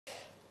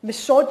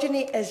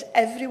Misogyny is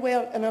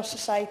everywhere in our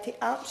society,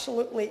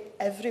 absolutely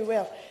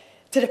everywhere,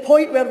 to the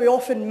point where we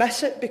often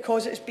miss it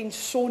because it's been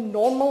so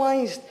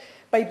normalised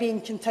by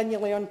being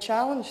continually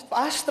unchallenged.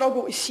 I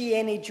struggle to see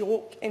any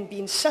joke in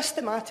being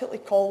systematically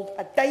called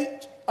a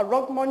dyke, a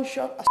rug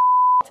muncher,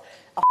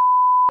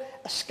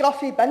 a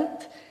scruffy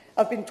bint.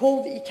 I've been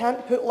told that you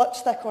can't put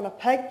lipstick on a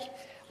pig,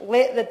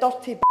 let the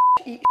dirty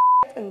bitch eat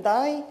shit and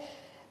die.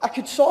 I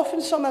could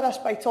soften some of this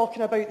by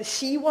talking about the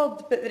C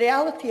word, but the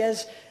reality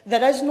is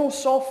there is no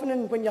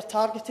softening when you're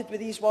targeted with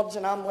these words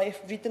and I'm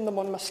left reading them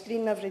on my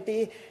screen every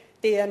day,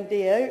 day in,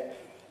 day out.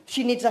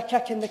 She needs a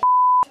kick in the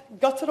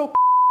guttural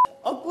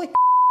ugly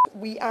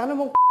wee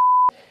animal.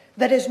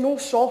 There is no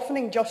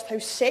softening just how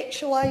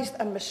sexualised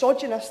and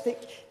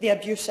misogynistic the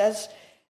abuse is.